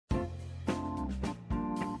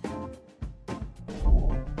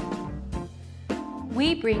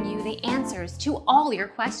we bring you the answers to all your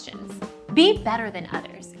questions. Be better than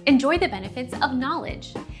others. Enjoy the benefits of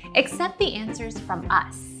knowledge. Accept the answers from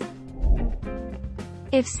us.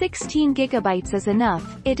 If 16 gigabytes is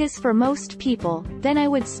enough, it is for most people, then I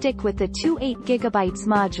would stick with the two 8 gigabytes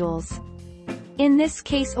modules. In this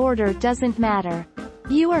case, order doesn't matter.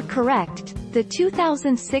 You are correct. The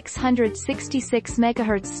 2666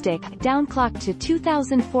 MHz stick downclocked to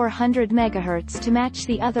 2400 MHz to match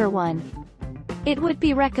the other one. It would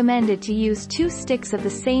be recommended to use two sticks of the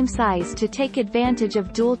same size to take advantage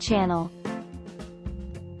of dual channel.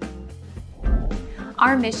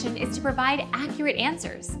 Our mission is to provide accurate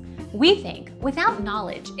answers. We think without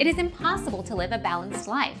knowledge, it is impossible to live a balanced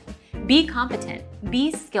life. Be competent,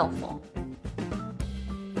 be skillful.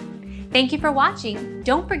 Thank you for watching.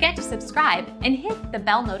 Don't forget to subscribe and hit the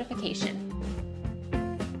bell notification.